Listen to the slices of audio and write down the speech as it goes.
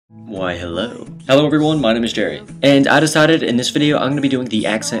Why hello. Hello everyone, my name is Jerry, and I decided in this video I'm going to be doing the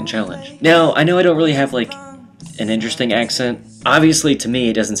accent challenge. Now, I know I don't really have like an interesting accent. Obviously to me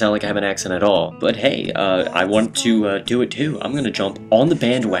it doesn't sound like I have an accent at all, but hey, I want to do it too. I'm going to jump on the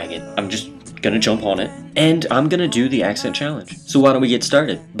bandwagon. I'm just gonna jump on it, and I'm gonna do the accent challenge. So why don't we get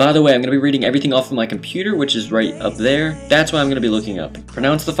started? By the way, I'm gonna be reading everything off of my computer, which is right up there. That's what I'm gonna be looking up.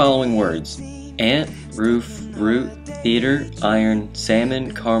 Pronounce the following words: ant, roof, root, theater, iron,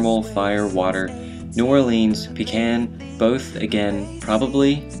 salmon, caramel, fire, water, New Orleans, pecan, both, again,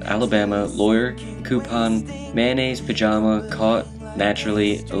 probably, Alabama, lawyer, coupon, mayonnaise, pajama, caught,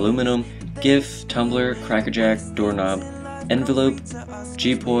 naturally, aluminum, gif, tumbler, crackerjack, doorknob, envelope,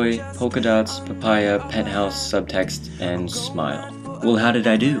 G-poi, polka dots, papaya, penthouse, subtext, and smile. Well, how did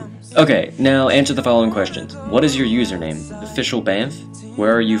I do? Okay, now answer the following questions. What is your username? OfficialBAMF?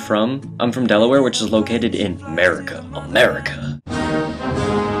 Where are you from? I'm from Delaware, which is located in America.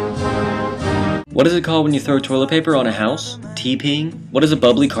 What is it called when you throw toilet paper on a house? TPing? What is a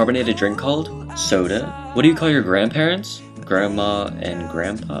bubbly carbonated drink called? Soda. What do you call your grandparents? Grandma and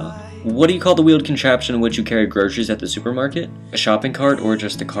grandpa. What do you call the wheeled contraption in which you carry groceries at the supermarket? A shopping cart or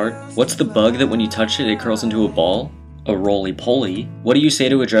just a cart? What's the bug that when you touch it, it curls into a ball? A roly-poly. What do you say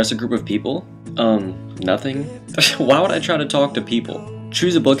to address a group of people? Nothing. Why would I try to talk to people?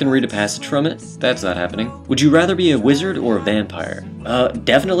 Choose a book and read a passage from it? That's not happening. Would you rather be a wizard or a vampire?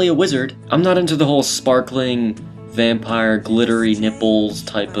 Definitely a wizard. I'm not into the whole sparkling, vampire, glittery nipples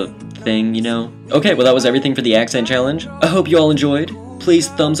type of thing, you know? Okay, well that was everything for the accent challenge. I hope you all enjoyed. Please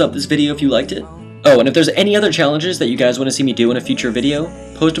thumbs up this video if you liked it. Oh, and if there's any other challenges that you guys want to see me do in a future video,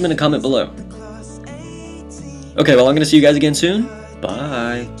 post them in a comment below. Okay, well I'm gonna see you guys again soon.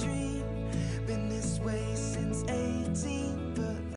 Bye.